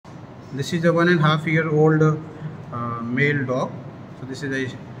This is a 1.5-year-old male dog. So this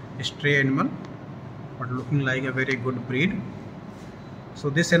is a stray animal, but looking like a very good breed. So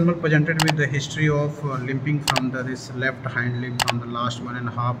this animal presented with the history of limping from this left hind limb from the last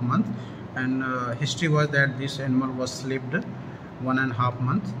 1.5 months, and history was that this animal was slipped 1.5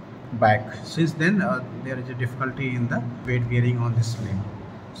 months back. Since then there is a difficulty in the weight bearing on this limb.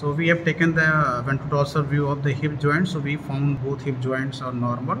 So we have taken the ventrodorsal view of the hip joint. So we found both hip joints are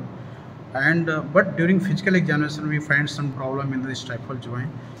normal, and but during physical examination we find some problem in the stifle joint.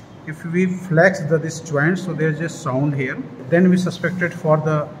 If we flex this joint, so there is a sound here. Then we suspected for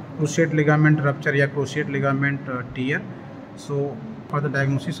the cruciate ligament rupture or cruciate ligament tear. So for the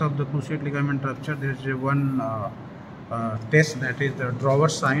diagnosis of the cruciate ligament rupture, there is one test, that is the drawer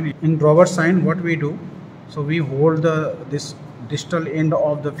sign. In drawer sign, what we do, so we hold this distal end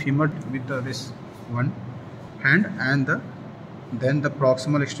of the femur with this one hand, and then the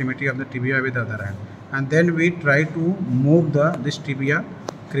proximal extremity of the tibia with the other hand, and then we try to move this tibia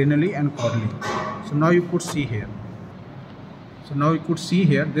cranially and caudally. So now you could see here.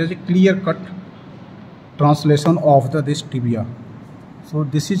 There is a clear cut translation of this tibia. So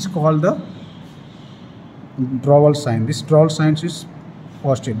this is called the drawal sign. This drawal sign is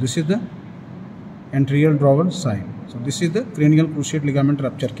positive. This is the anterior drawal sign. So this is the cranial cruciate ligament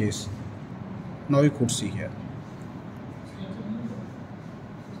rupture case. Now you could see here.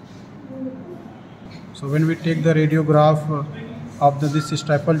 So when we take the radiograph of this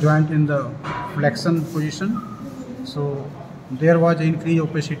stifle joint in the flexion position, so there was increased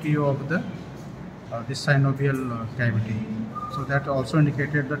opacity of this synovial cavity. So that also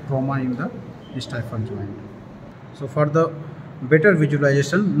indicated the trauma in the stifle joint. So for the better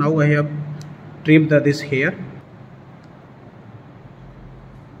visualization, now I have trimmed this hair.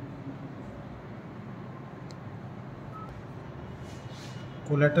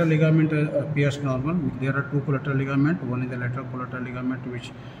 Collateral ligament appears normal. There are two collateral ligaments. One is the lateral collateral ligament,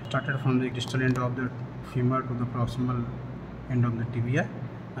 which started from the distal end of the femur to the proximal end of the tibia,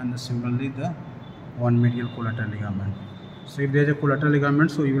 and similarly the one medial collateral ligament. So if there is a collateral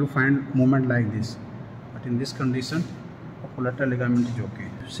ligament, so you will find movement like this, but in this condition a collateral ligament is okay.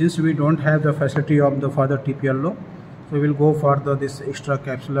 Since we don't have the facility of the further TPLO, so we will go for this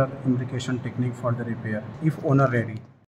extracapsular imbrication technique for the repair if owner ready.